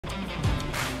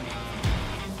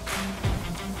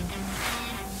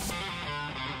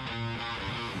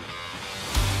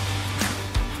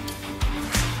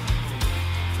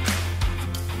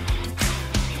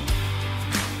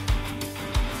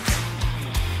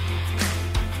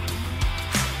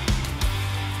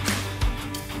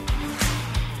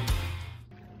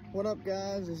What up,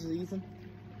 guys? This is Ethan.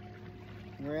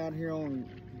 We're out here on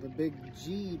the big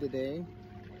G today.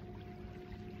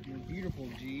 The beautiful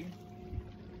G.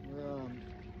 We're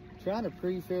trying to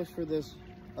pre-fish for this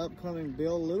upcoming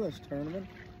Bill Lewis tournament,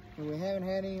 and we haven't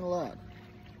had any luck.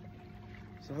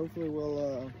 So hopefully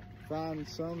we'll find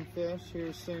some fish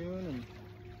here soon,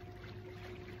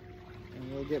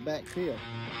 and we'll get back to you.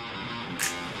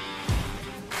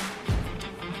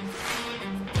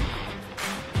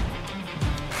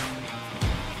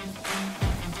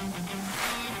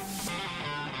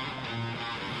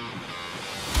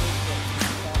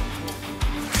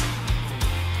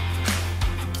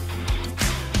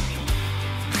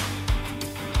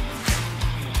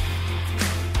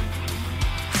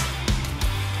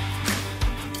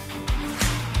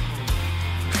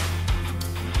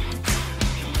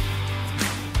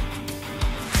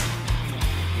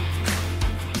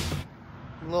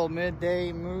 Little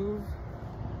midday move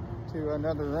to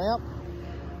another ramp.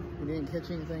 We didn't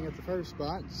catch anything at the first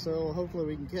spot, so hopefully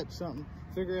we can catch something,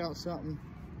 figure out something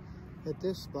at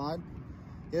this spot.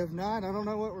 If not, I don't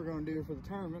know what we're going to do for the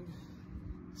tournament.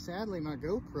 Sadly, my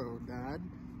GoPro died,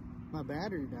 my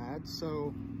battery died,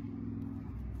 so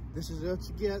this is what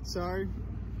you get. Sorry,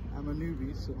 I'm a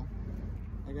newbie, so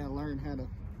I gotta learn how to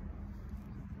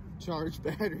charge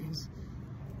batteries.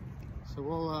 So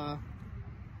we'll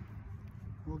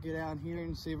get out here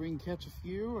and see if we can catch a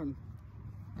few, and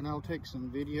I'll take some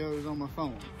videos on my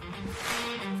phone.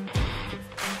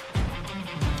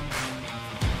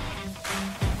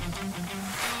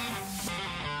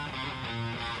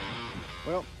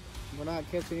 Well, we're not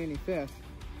catching any fish,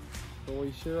 but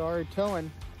we sure are towing.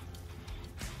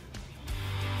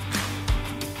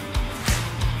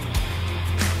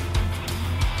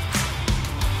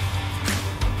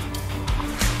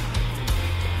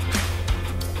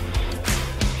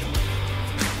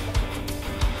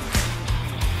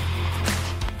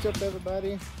 What's up,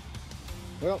 everybody?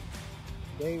 Well,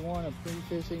 day one of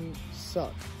pre-fishing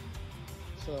sucked,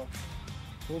 so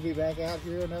we'll be back out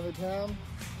here another time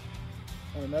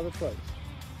at another place.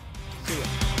 See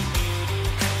ya.